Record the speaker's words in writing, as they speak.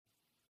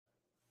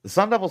The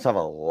Sun Devils have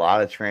a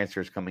lot of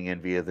transfers coming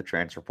in via the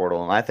transfer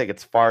portal, and I think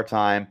it's far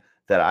time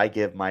that I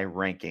give my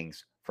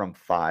rankings from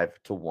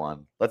 5 to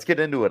 1. Let's get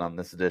into it on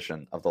this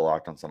edition of the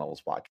Locked On Sun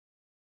Devils podcast.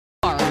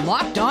 Are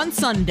Locked On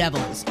Sun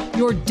Devils,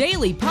 your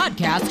daily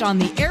podcast on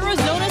the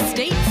Arizona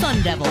State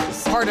Sun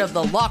Devils, part of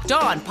the Locked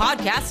On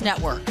Podcast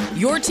Network,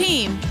 your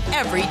team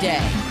every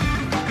day.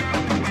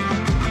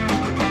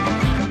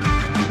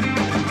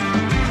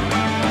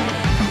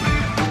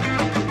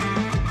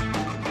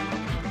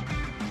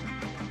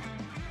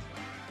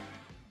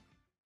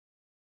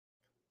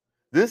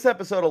 This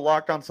episode of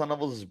Locked On Sun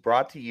Devils is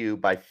brought to you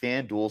by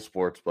FanDuel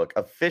Sportsbook,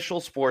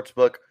 official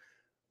sportsbook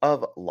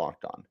of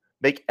Locked On.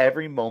 Make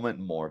every moment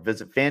more.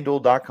 Visit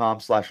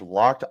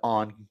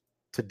FanDuel.com/LockedOn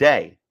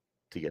today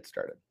to get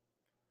started.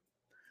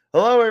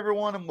 Hello,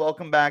 everyone, and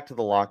welcome back to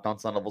the Locked On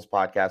Sun Devils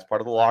podcast, part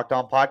of the Locked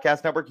On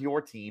Podcast Network,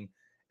 your team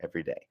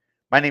every day.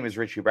 My name is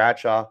Richie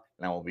Bradshaw,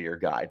 and I will be your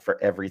guide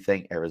for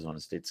everything Arizona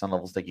State Sun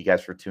Devils. Thank you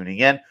guys for tuning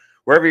in.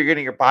 Wherever you're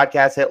getting your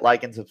podcast, hit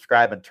like and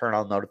subscribe and turn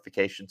on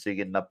notifications so you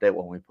get an update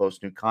when we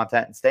post new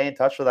content. And stay in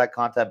touch with that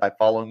content by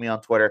following me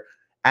on Twitter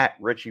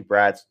at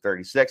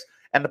RichieBrads36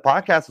 and the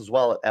podcast as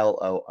well at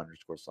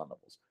LO_Sun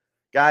Devils.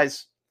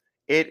 Guys,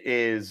 it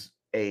is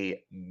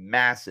a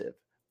massive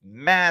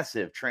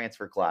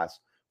transfer class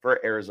for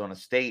Arizona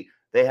State.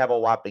 They have a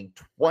whopping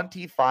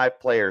 25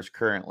 players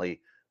currently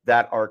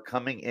that are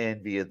coming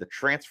in via the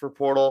transfer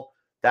portal.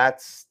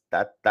 That's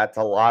a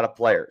lot of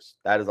players.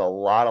 That is a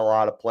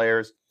lot of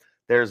players.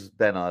 There's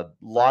been a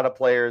lot of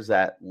players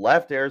that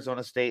left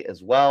Arizona State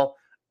as well.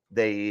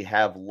 They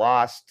have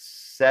lost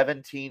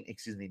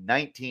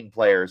 19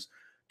 players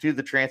to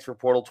the transfer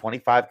portal,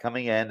 25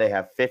 coming in. They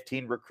have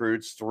 15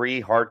 recruits, 3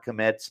 hard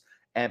commits,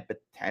 and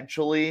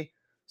potentially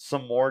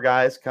some more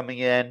guys coming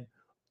in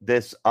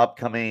this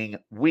upcoming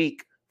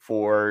week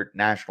for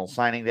National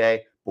Signing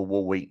Day, but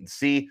we'll wait and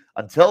see.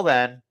 Until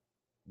then,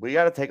 we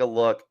got to take a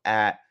look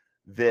at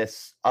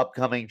this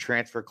upcoming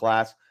transfer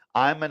class.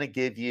 I'm going to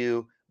give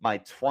you my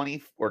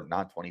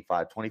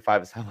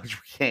 25 is how much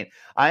we gained.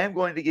 I am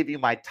going to give you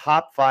my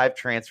top 5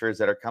 transfers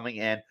that are coming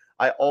in.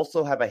 I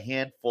also have a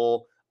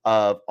handful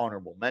of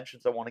honorable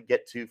mentions I want to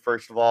get to.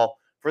 First of all,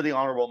 for the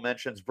honorable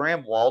mentions,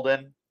 Bram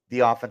Walden, the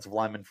offensive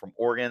lineman from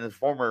Oregon, the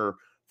former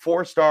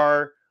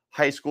 4-star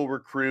high school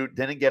recruit,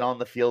 didn't get on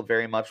the field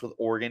very much with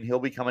Oregon. He'll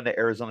be coming to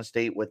Arizona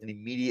State with an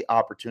immediate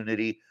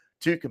opportunity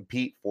to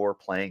compete for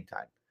playing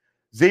time.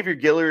 Xavier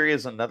Guillory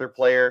is another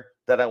player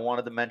that I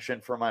wanted to mention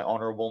for my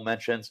honorable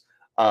mentions.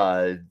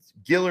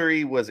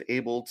 Guillory was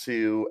able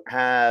to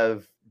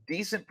have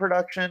decent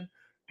production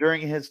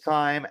during his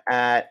time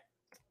at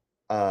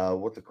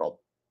what's it called?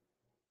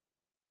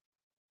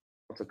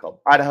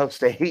 Idaho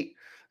State.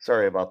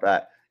 Sorry about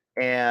that.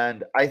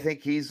 And I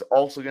think he's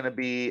also going to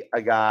be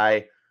a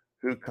guy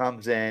who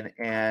comes in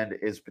and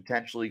is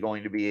potentially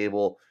going to be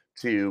able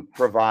to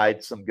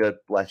provide some good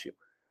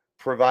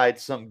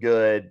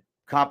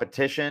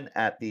competition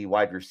at the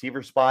wide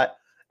receiver spot.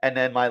 And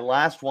then my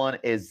last one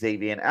is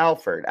Xavier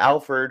Alford.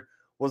 Alford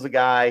was a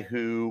guy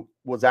who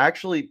was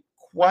actually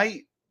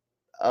quite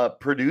a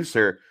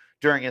producer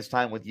during his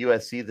time with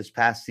USC this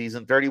past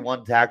season.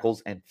 31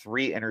 tackles and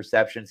 3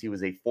 interceptions. He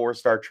was a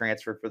 4-star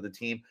transfer for the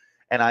team,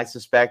 and I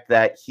suspect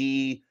that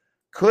he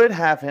could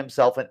have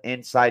himself an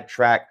inside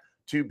track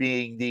to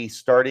being the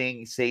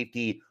starting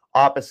safety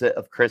opposite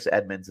of Chris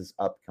Edmonds this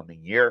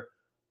upcoming year.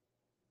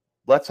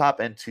 Let's hop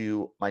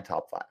into my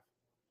top 5.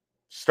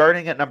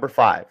 Starting at number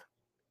 5,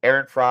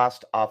 Aaron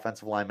Frost,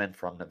 offensive lineman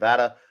from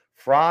Nevada.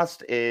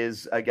 Frost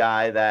is a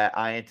guy that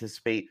I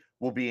anticipate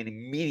will be an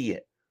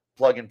immediate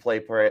plug-and-play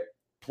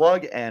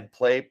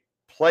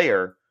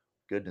player,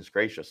 goodness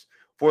gracious,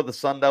 for the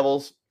Sun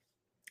Devils.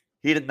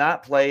 He did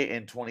not play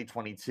in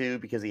 2022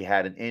 because he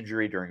had an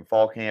injury during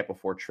fall camp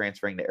before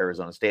transferring to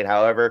Arizona State.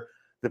 However,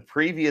 the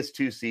previous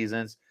 2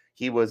 seasons,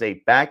 he was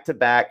a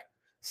back-to-back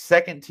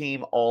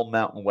second-team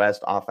All-Mountain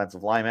West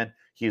offensive lineman.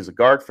 He is a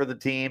guard for the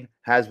team,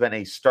 has been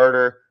a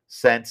starter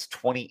since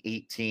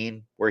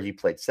 2018, where he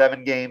played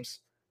 7 games,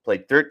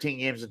 played 13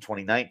 games in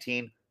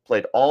 2019,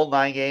 played all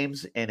 9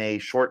 games in a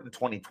shortened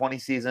 2020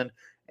 season,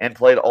 and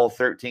played all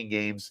 13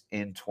 games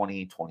in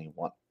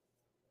 2021.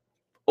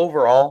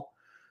 Overall,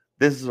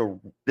 this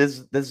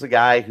is a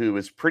guy who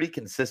is pretty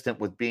consistent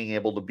with being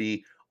able to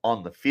be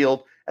on the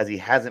field, as he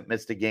hasn't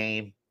missed a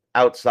game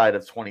outside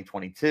of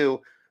 2022.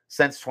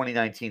 Since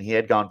 2019, he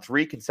had gone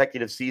 3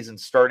 consecutive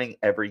seasons starting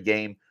every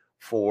game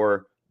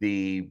for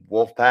the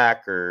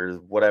Wolfpack or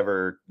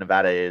whatever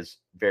Nevada is.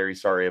 Very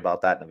sorry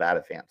about that,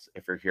 Nevada fans,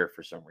 if you're here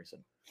for some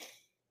reason.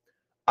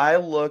 I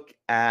look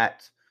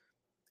at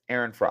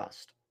Aaron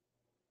Frost,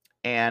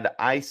 and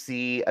I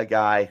see a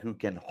guy who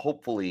can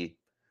hopefully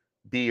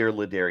be your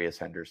Ladarius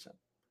Henderson.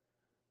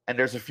 And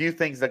there's a few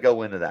things that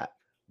go into that.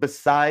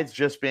 Besides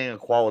just being a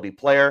quality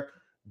player,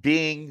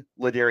 being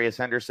Ladarius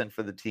Henderson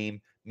for the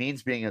team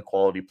means being a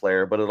quality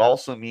player, but it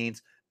also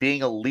means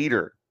being a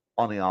leader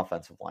on the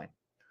offensive line.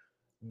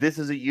 This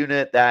is a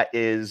unit that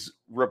is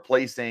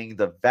replacing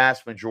the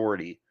vast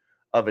majority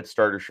of its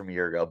starters from a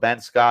year ago. Ben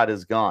Scott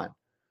is gone.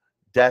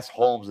 Des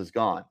Holmes is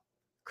gone.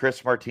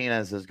 Chris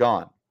Martinez is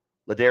gone.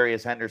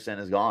 Ladarius Henderson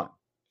is gone.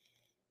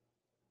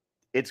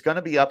 It's going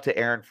to be up to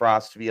Aaron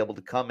Frost to be able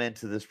to come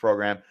into this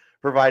program,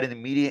 provide an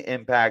immediate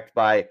impact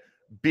by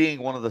being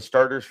one of the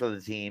starters for the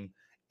team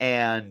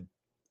and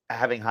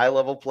having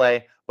high-level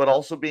play, but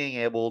also being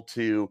able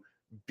to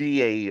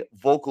be a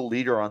vocal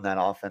leader on that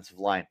offensive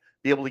line,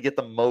 be able to get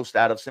the most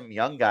out of some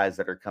young guys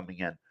that are coming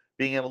in,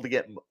 being able to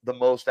get the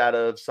most out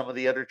of some of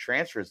the other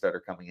transfers that are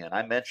coming in.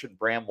 I mentioned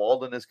Bram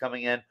Walden is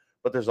coming in,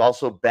 but there's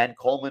also Ben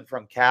Coleman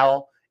from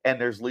Cal,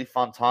 and there's Lee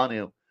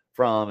Fontanu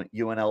from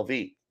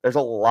UNLV. There's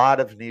a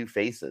lot of new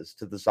faces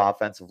to this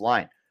offensive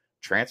line,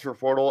 transfer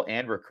portal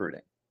and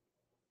recruiting.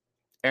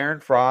 Aaron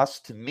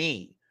Frost, to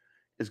me,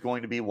 is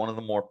going to be one of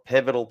the more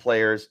pivotal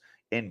players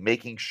in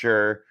making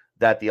sure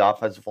that the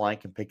offensive line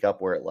can pick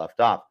up where it left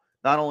off.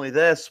 Not only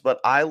this, but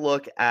I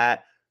look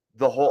at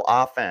the whole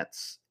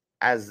offense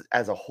as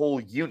a whole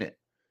unit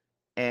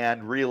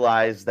and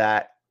realize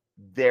that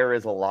there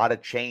is a lot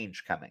of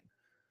change coming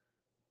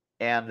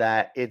and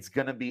that it's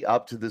going to be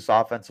up to this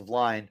offensive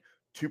line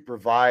to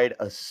provide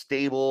a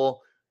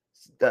stable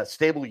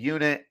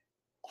unit,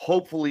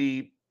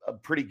 hopefully a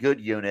pretty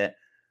good unit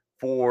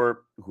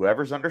for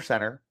whoever's under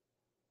center,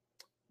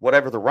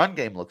 whatever the run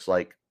game looks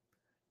like,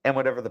 and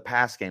whatever the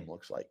pass game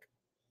looks like.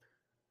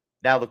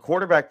 Now, the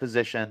quarterback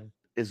position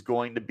is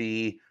going to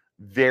be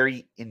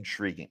very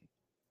intriguing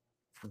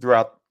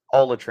throughout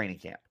all the training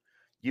camp.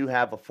 You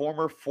have a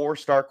former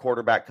 4-star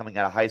quarterback coming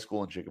out of high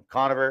school in Jacob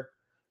Conover.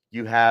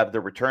 You have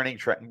the returning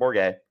Trenton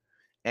Bourget.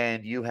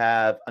 And you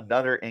have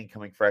another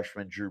incoming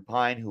freshman, Drew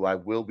Pine, who I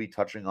will be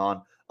touching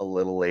on a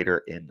little later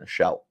in the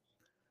show.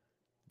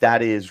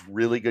 That is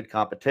really good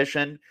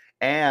competition.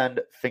 And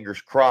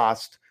fingers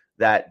crossed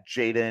that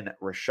Jaden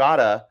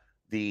Rashada,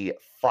 the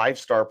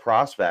 5-star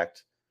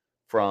prospect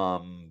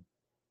from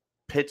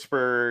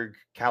Pittsburgh,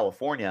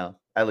 California,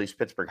 at least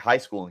Pittsburgh High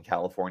School in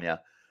California,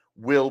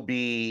 will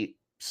be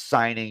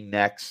signing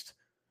next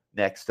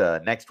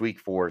week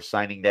for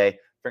signing day.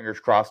 Fingers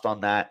crossed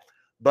on that.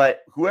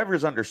 But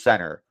whoever's under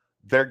center,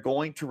 they're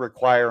going to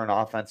require an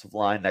offensive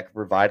line that can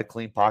provide a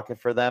clean pocket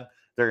for them.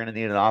 They're going to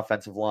need an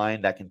offensive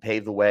line that can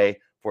pave the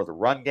way for the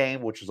run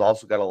game, which has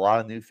also got a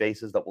lot of new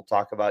faces that we'll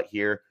talk about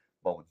here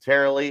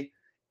momentarily.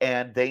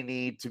 And they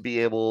need to be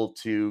able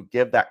to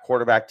give that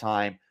quarterback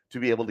time to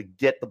be able to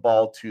get the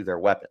ball to their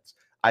weapons.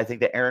 I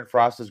think that Aaron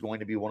Frost is going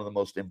to be one of the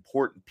most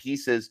important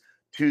pieces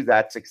to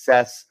that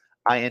success.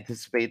 I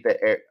anticipate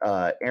that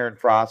Aaron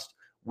Frost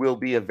will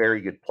be a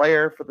very good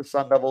player for the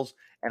Sun Devils,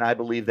 and I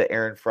believe that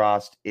Aaron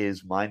Frost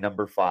is my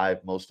number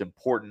 5 most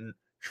important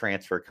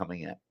transfer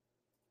coming in.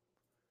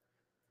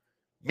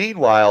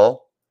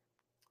 Meanwhile,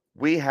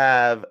 we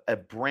have a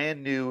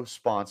brand new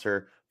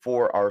sponsor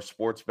for our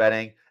sports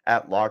betting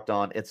at Locked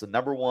On. It's the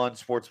number 1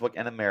 sportsbook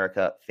in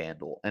America,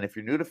 FanDuel. And if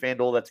you're new to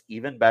FanDuel, that's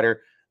even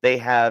better. They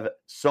have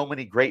so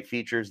many great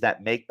features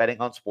that make betting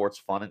on sports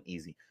fun and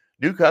easy.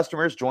 New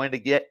customers join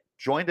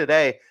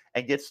today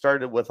and get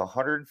started with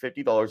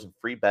 $150 in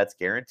free bets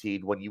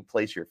guaranteed when you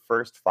place your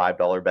first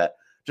 $5 bet.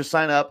 Just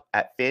sign up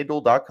at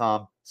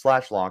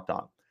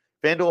FanDuel.com/lockedon.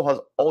 FanDuel has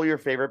all your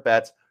favorite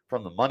bets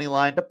from the money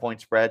line to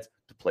point spreads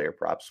to player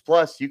props.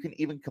 Plus, you can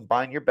even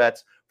combine your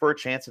bets for a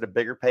chance at a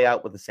bigger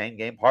payout with the same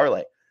game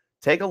parlay.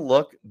 Take a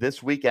look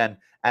this weekend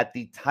at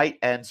the tight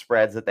end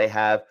spreads that they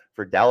have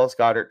for Dallas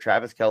Goedert,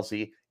 Travis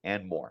Kelce,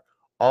 and more.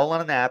 All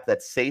on an app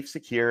that's safe,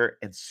 secure,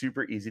 and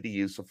super easy to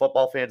use. So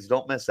football fans,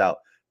 don't miss out.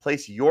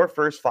 Place your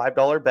first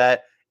 $5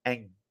 bet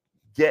and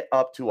get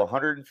up to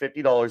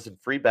 $150 in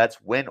free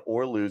bets, win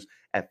or lose,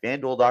 at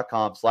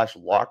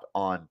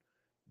FanDuel.com/lockedon.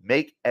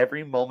 Make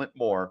every moment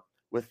more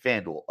with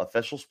FanDuel,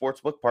 official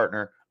sportsbook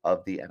partner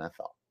of the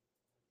NFL.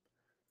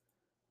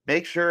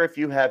 Make sure, if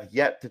you have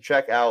yet to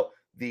check out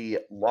the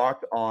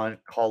Locked On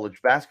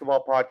College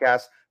Basketball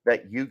podcast,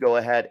 that you go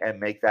ahead and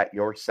make that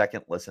your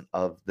second listen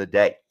of the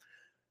day.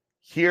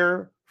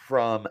 Hear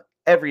from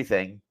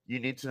everything you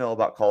need to know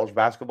about college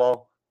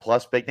basketball,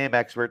 plus big-name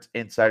experts,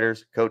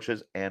 insiders,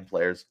 coaches, and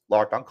players.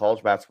 Locked On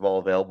College Basketball,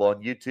 available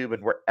on YouTube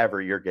and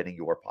wherever you're getting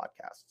your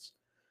podcasts.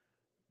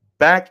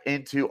 Back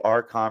into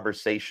our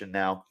conversation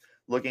now,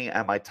 looking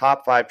at my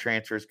top 5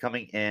 transfers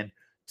coming in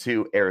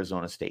to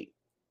Arizona State.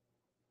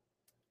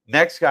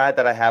 Next guy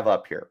that I have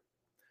up here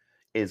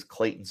is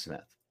Clayton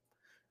Smith.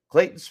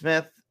 Clayton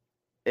Smith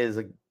is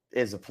a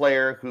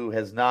player who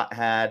has not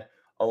had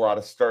a lot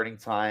of starting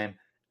time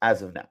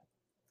as of now.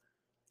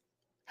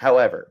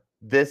 However,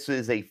 this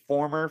is a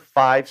former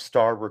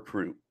 5-star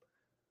recruit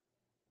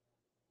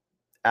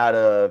out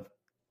of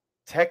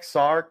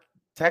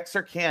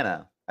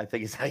Texarkana, I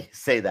think is how you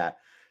say that.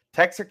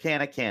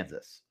 Texarkana,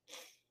 Kansas.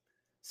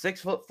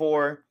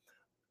 6'4".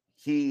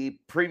 He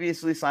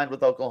previously signed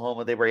with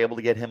Oklahoma. They were able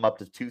to get him up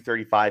to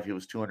 235. He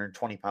was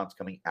 220 pounds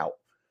coming out.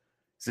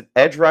 He's an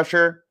edge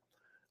rusher.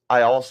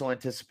 I also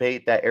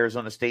anticipate that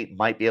Arizona State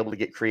might be able to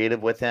get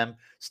creative with him,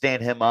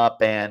 stand him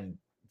up, and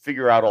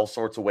figure out all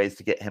sorts of ways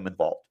to get him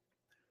involved.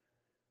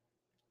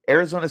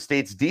 Arizona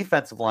State's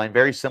defensive line,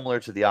 very similar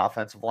to the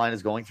offensive line,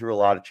 is going through a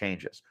lot of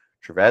changes.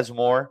 Trevez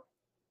Moore,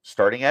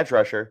 starting edge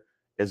rusher,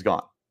 is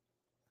gone.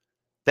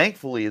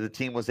 Thankfully, the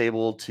team was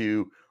able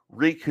to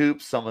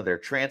recoup some of their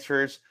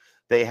transfers.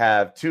 They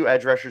have 2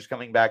 edge rushers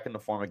coming back in the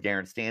form of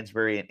Garrett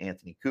Stansbury and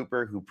Anthony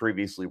Cooper, who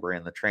previously were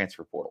in the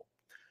transfer portal.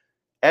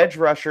 Edge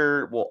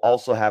rusher will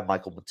also have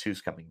Michael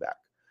Matus coming back.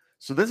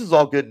 So this is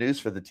all good news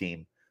for the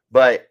team,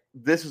 but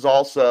this is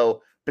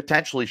also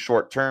potentially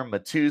short-term.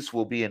 Matus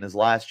will be in his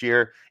last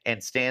year,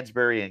 and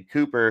Stansbury and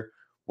Cooper,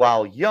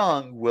 while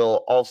young,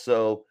 will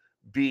also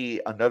be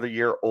another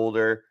year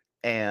older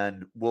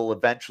and will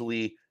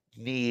eventually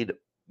need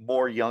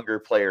more younger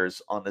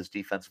players on this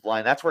defensive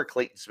line. That's where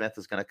Clayton Smith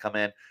is going to come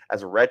in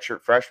as a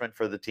redshirt freshman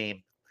for the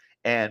team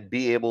and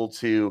be able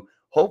to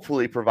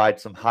hopefully provide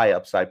some high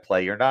upside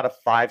play. You're not a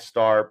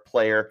 5-star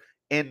player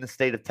in the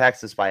state of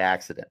Texas by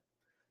accident.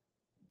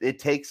 It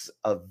takes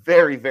a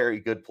very, very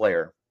good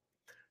player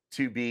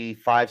to be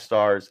 5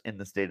 stars in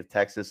the state of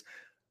Texas.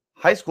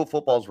 High school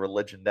football is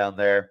religion down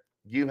there.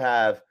 You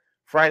have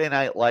Friday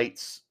Night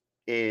Lights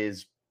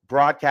is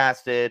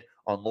broadcasted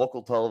on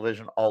local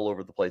television all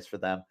over the place for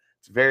them.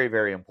 It's very,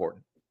 very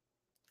important.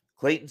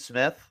 Clayton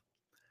Smith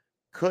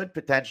could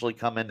potentially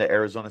come into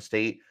Arizona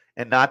State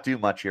and not do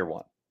much year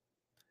one.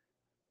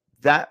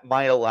 That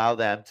might allow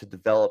them to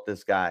develop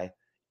this guy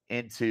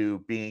into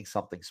being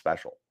something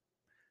special.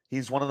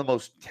 He's one of the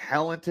most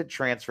talented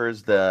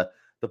transfers the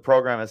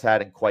program has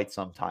had in quite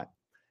some time.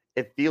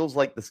 It feels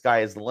like the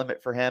sky is the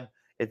limit for him.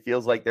 It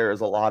feels like there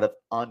is a lot of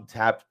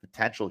untapped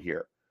potential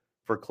here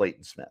for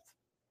Clayton Smith.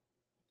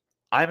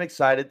 I'm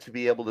excited to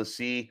be able to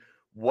see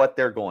what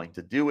they're going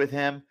to do with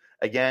him.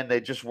 Again,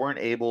 they just weren't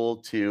able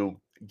to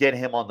get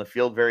him on the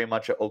field very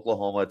much at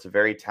Oklahoma. It's a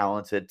very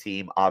talented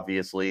team,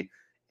 obviously,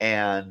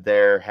 and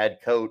their head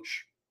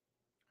coach,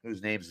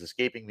 whose name is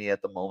escaping me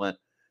at the moment,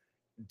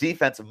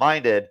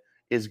 defensive-minded,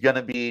 is going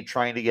to be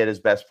trying to get his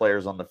best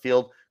players on the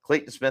field.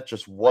 Clayton Smith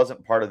just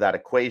wasn't part of that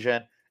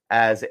equation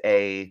as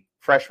a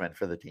freshman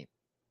for the team.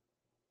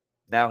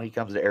 Now he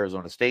comes to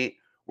Arizona State,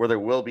 where there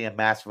will be a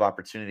massive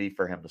opportunity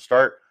for him to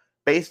start.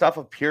 Based off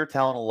of pure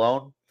talent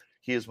alone,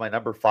 he is my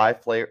number 5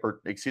 player,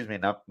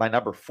 my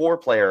number 4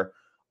 player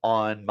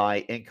on my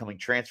incoming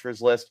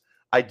transfers list.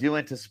 I do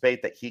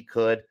anticipate that he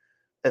could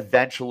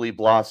eventually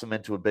blossom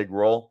into a big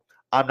role.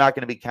 I'm not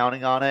going to be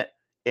counting on it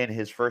in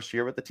his first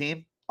year with the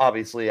team.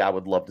 Obviously, I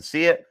would love to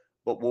see it,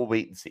 but we'll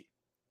wait and see.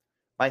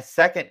 My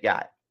second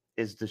guy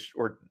is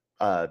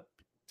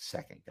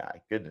second guy.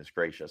 Goodness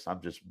gracious.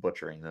 I'm just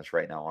butchering this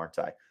right now, aren't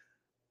I?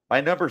 My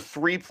number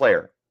 3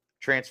 player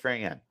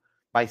transferring in,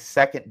 my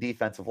second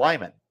defensive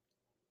lineman,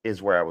 is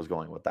where I was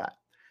going with that,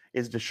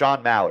 is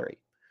Deshaun Mallory.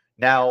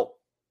 Now,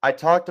 I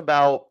talked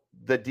about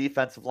the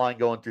defensive line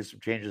going through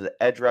some changes at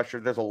edge rusher.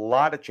 There's a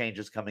lot of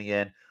changes coming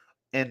in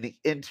the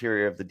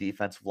interior of the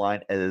defensive line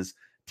as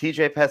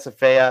TJ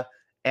Pesafea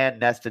and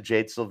Nesta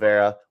Jade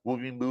Silvera will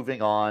be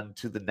moving on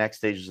to the next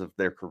stages of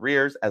their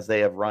careers as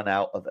they have run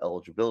out of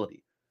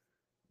eligibility.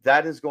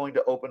 That is going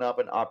to open up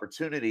an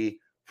opportunity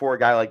for a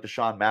guy like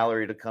Deshaun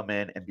Mallory to come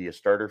in and be a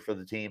starter for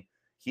the team.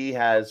 He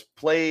has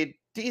played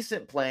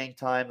decent playing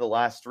time the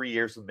last 3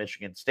 years of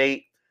Michigan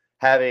State,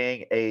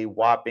 having a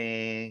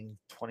whopping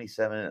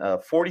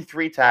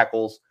 43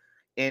 tackles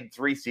in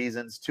 3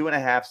 seasons,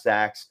 2.5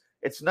 sacks.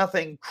 It's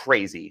nothing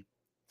crazy.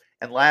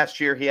 And last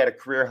year he had a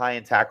career high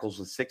in tackles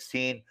with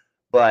 16,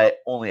 but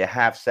only a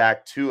half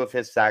sack. 2 of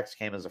his sacks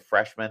came as a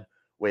freshman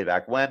way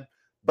back when.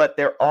 But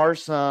there are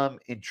some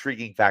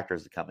intriguing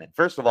factors that come in.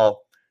 First of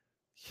all,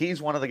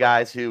 he's one of the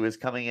guys who is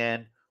coming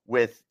in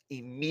with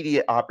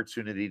immediate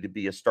opportunity to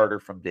be a starter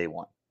from day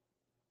one.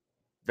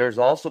 There's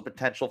also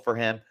potential for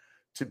him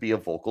to be a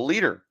vocal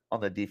leader on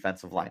the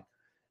defensive line.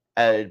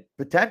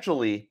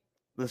 Potentially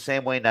the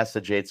same way Nesta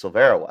Jade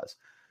Silvera was.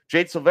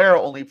 Jade Silvera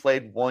only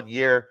played 1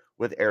 year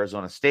with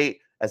Arizona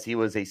State as he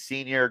was a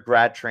senior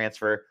grad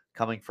transfer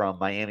coming from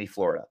Miami,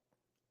 Florida.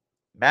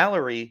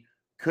 Mallory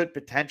could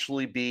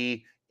potentially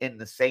be in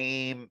the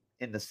same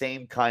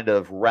kind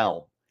of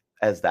realm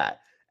as that,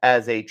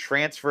 as a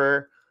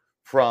transfer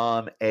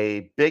from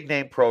a big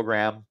name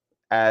program,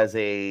 as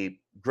a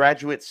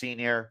graduate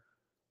senior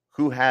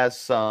who has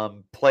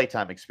some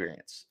playtime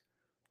experience.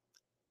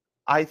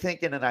 I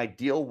think in an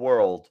ideal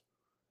world,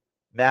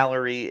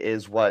 Mallory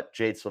is what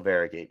Jade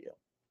Silvera gave you.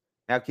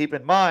 Now, keep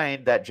in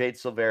mind that Jade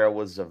Silvera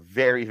was a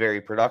very, very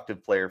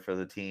productive player for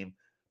the team,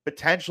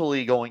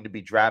 potentially going to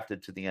be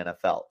drafted to the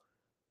NFL.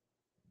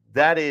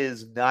 That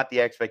is not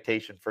the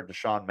expectation for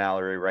Deshaun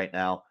Mallory right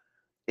now.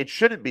 It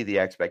shouldn't be the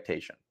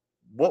expectation.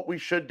 What we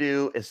should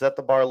do is set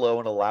the bar low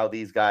and allow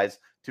these guys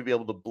to be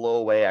able to blow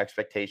away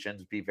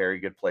expectations, be very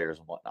good players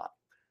and whatnot.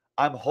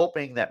 I'm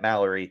hoping that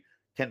Mallory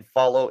can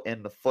follow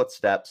in the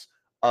footsteps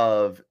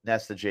of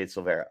Nesta Jade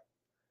Silvera.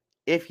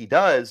 If he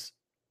does,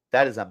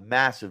 that is a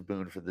massive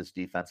boon for this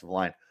defensive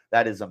line.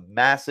 That is a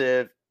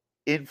massive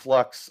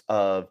influx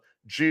of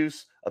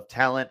juice, of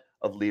talent,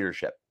 of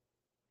leadership.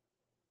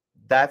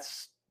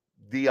 That's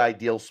the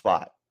ideal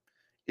spot,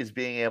 is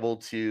being able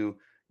to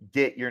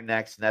get your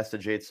next Nesta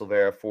Jade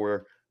Silvera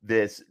for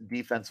this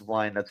defensive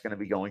line that's going to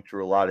be going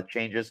through a lot of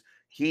changes.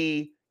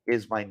 He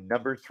is my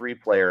number 3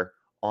 player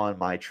on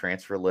my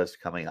transfer list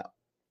coming up.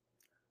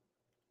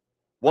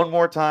 One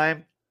more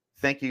time,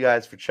 thank you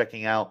guys for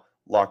checking out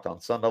Locked On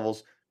Sun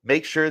Devils.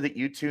 Make sure that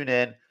you tune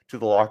in to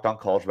the Locked On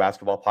College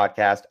Basketball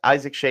Podcast.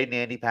 Isaac Shade and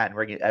Andy Patton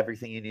bring you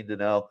everything you need to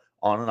know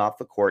on and off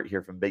the court.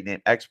 Hear from big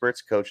name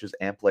experts, coaches,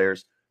 and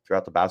players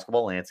throughout the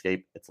basketball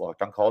landscape. It's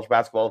Locked On College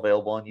Basketball,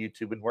 available on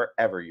YouTube and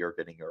wherever you're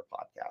getting your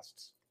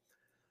podcasts.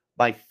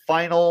 My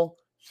final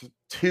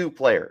two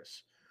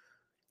players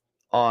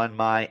on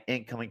my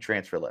incoming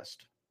transfer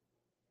list.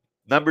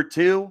 Number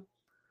 2,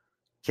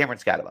 Cameron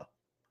Skattebo.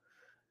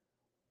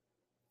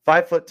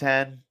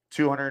 5'10",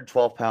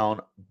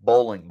 212-pound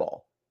bowling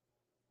ball,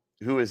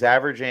 who is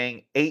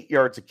averaging 8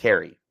 yards a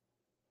carry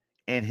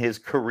in his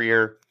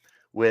career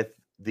with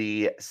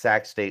the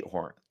Sac State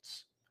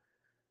Hornets.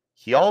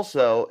 He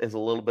also is a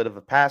little bit of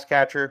a pass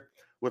catcher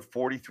with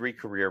 43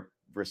 career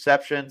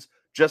receptions,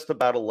 just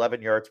about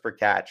 11 yards per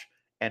catch,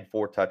 and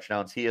 4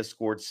 touchdowns. He has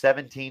scored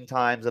 17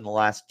 times in the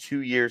last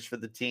 2 years for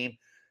the team.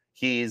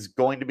 He's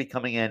going to be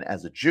coming in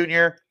as a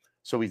junior,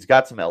 so he's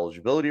got some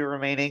eligibility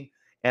remaining,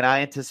 and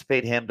I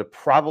anticipate him to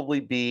probably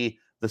be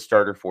the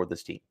starter for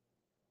this team.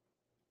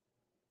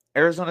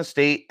 Arizona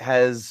State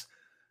has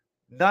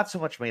not so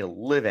much made a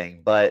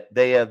living, but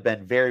they have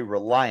been very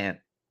reliant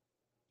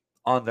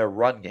on their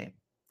run game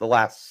the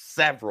last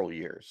several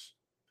years.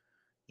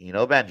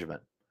 Eno Benjamin,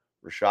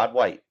 Rashad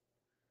White,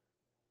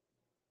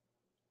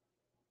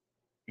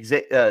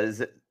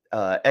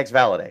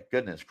 X-Valade.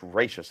 Goodness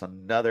gracious,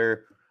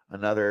 another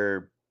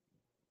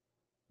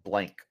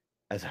blank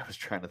as I was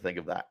trying to think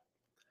of that.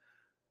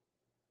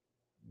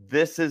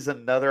 This is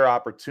another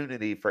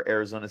opportunity for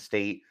Arizona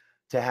State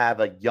to have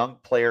a young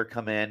player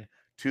come in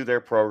to their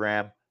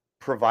program,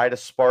 provide a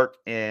spark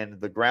in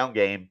the ground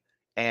game,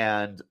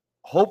 and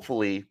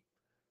hopefully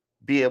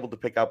be able to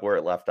pick up where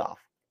it left off.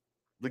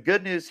 The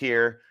good news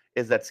here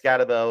is that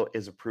Skattebo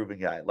is a proven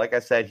guy. Like I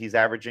said, he's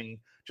averaging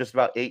just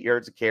about 8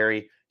 yards a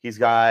carry. He's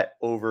got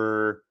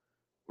we're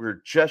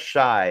just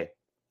shy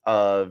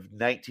of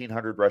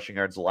 1,900 rushing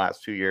yards the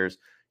last 2 years.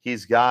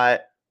 He's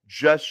got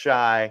just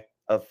shy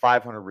of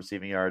 500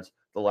 receiving yards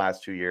the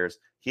last 2 years.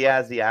 He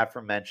has the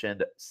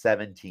aforementioned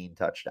 17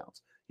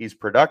 touchdowns. He's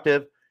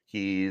productive.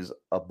 He's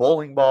a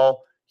bowling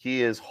ball.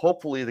 He is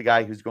hopefully the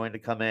guy who's going to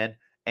come in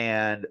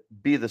and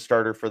be the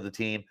starter for the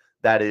team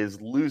that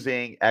is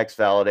losing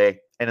X-Valade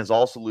and is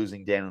also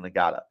losing Daniel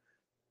Nagata.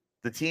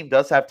 The team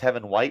does have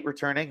Tevin White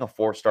returning, a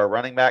 4-star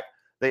running back.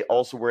 They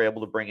also were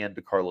able to bring in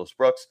DeCarlos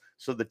Brooks.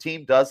 So the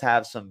team does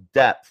have some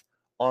depth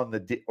on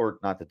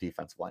not the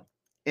defensive line,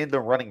 in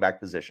the running back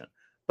position.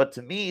 But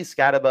to me,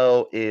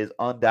 Skattebo is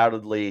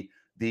undoubtedly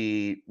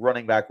the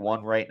running back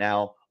 1 right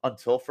now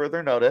until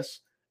further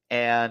notice.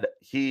 And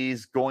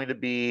he's going to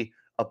be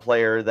a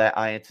player that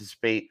I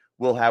anticipate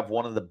will have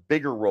one of the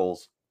bigger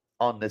roles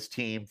on this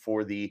team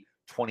for the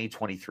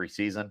 2023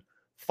 season.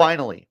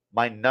 Finally,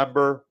 my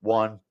number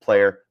 1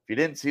 player. If you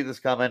didn't see this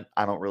coming,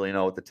 I don't really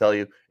know what to tell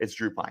you. It's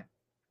Drew Pyne.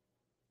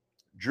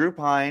 Drew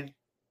Pyne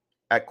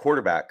at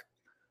quarterback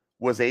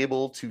was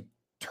able to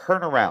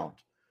turn around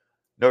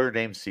Notre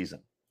Dame's season.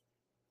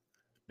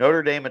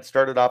 Notre Dame had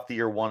started off the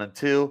year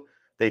 1-2.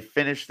 They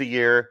finished the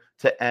year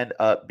to end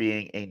up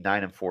being a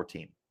 9-4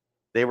 team.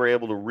 They were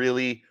able to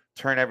really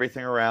turn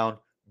everything around,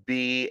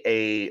 be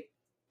a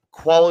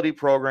quality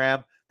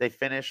program. They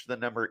finished the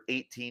number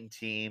 18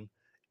 team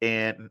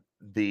in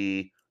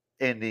the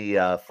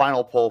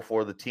final poll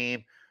for the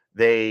team.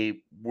 They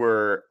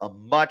were a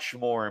much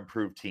more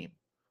improved team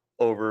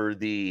over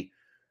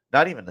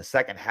not even the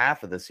second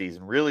half of the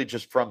season, really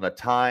just from the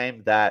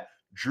time that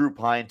Drew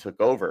Pyne took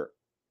over.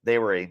 They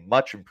were a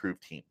much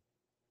improved team.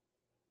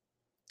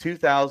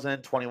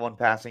 2,021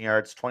 passing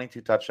yards,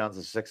 22 touchdowns,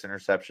 and 6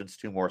 interceptions,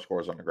 2 more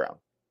scores on the ground.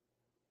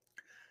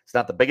 He's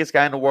not the biggest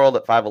guy in the world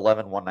at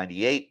 5'11",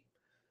 198,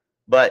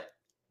 but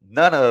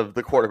none of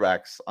the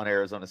quarterbacks on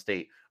Arizona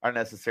State are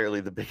necessarily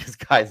the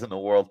biggest guys in the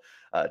world.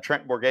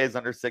 Trent Bourguet is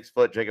under 6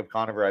 foot. Jacob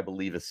Conover, I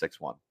believe, is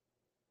 6'1".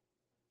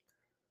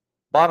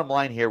 Bottom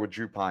line here with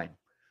Drew Pyne,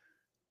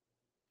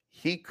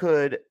 he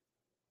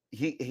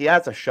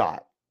has a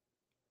shot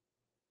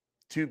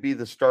to be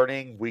the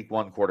starting week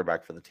 1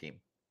 quarterback for the team.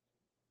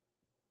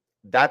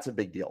 That's a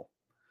big deal.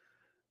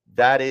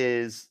 That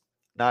is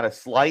not a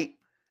slight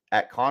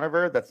at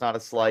Conover. That's not a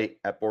slight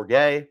at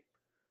Bourguet.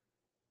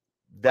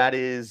 That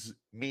is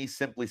me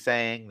simply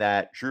saying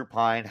that Drew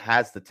Pyne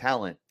has the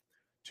talent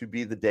to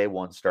be the day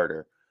 1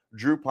 starter.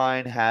 Drew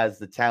Pyne has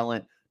the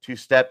talent to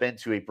step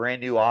into a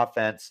brand new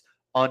offense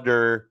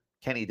under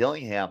Kenny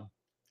Dillingham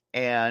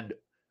and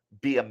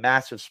be a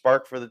massive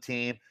spark for the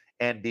team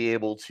and be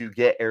able to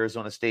get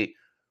Arizona State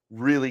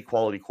really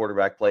quality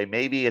quarterback play.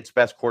 Maybe its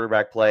best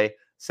quarterback play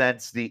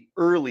since the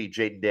early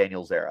Jaden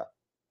Daniels era.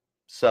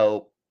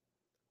 So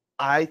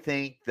I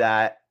think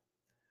that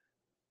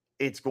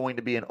it's going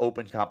to be an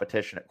open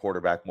competition at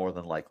quarterback more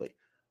than likely.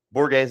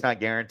 Bourguet's not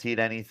guaranteed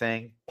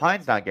anything.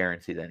 Pyne's not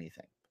guaranteed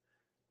anything.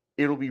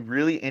 It'll be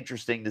really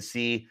interesting to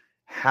see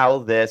how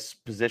this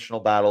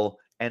positional battle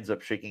ends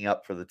up shaking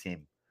up for the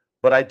team.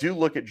 But I do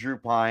look at Drew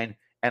Pyne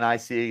and I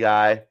see a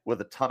guy with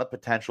a ton of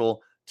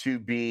potential to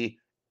be,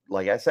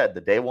 like I said,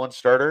 the day 1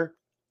 starter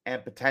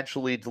and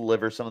potentially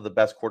deliver some of the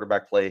best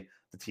quarterback play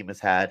the team has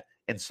had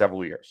in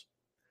several years.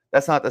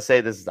 That's not to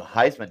say this is a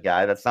Heisman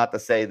guy. That's not to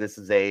say this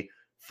is a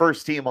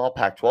first team All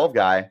Pac-12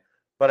 guy,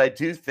 but I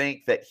do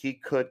think that he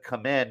could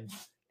come in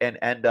and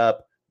end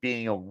up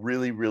being a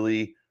really,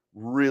 really,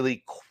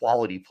 really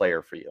quality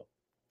player for you.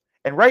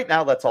 And right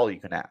now, that's all you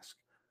can ask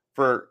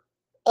for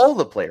all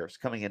the players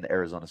coming into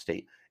Arizona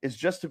State is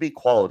just to be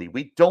quality.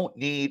 We don't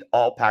need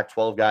all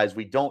Pac-12 guys.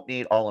 We don't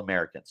need all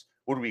Americans.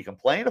 Would we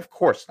complain? Of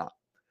course not.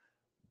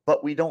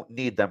 But we don't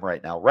need them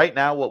right now. Right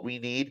now, what we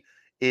need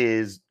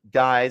is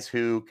guys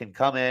who can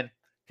come in,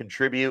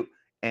 contribute,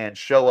 and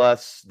show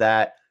us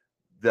that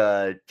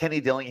the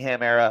Kenny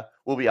Dillingham era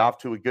will be off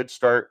to a good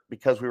start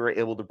because we were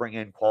able to bring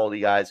in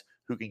quality guys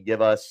who can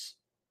give us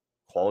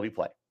quality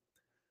play.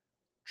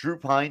 Drew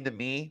Pyne, to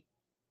me,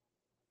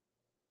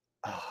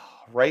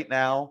 right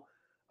now,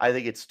 I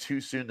think it's too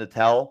soon to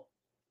tell.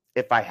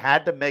 If I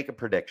had to make a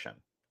prediction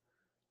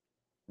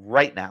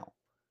right now,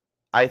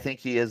 I think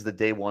he is the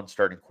day one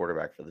starting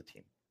quarterback for the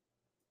team.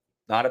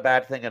 Not a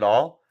bad thing at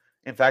all.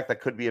 In fact, that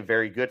could be a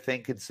very good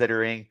thing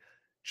considering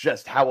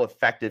just how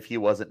effective he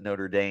was at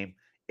Notre Dame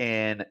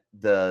in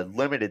the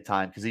limited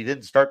time, because he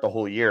didn't start the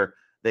whole year.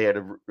 They had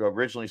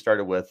originally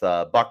started with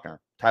Tyler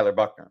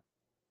Buchner,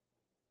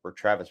 or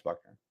Travis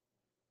Buchner.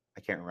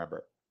 I can't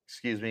remember.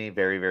 Excuse me.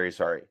 Very, very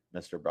sorry,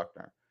 Mr.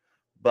 Buchner.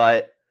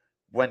 But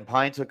when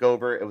Pyne took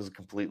over, it was a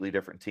completely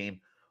different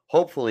team.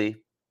 Hopefully,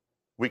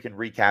 we can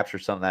recapture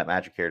some of that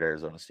magic here at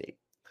Arizona State.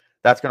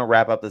 That's going to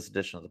wrap up this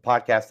edition of the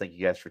podcast. Thank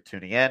you guys for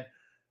tuning in.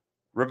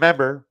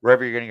 Remember,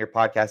 wherever you're getting your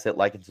podcast, hit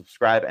like and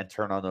subscribe and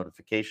turn on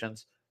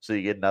notifications so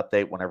you get an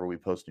update whenever we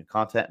post new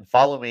content. And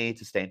follow me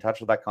to stay in touch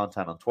with that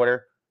content on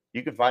Twitter.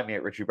 You can find me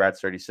at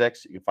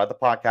RichieBrads36. You can find the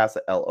podcast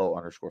at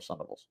LO_Sun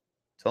Devils.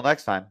 Till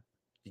next time,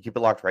 you keep it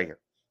locked right here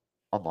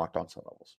on Locked On Sun Devils.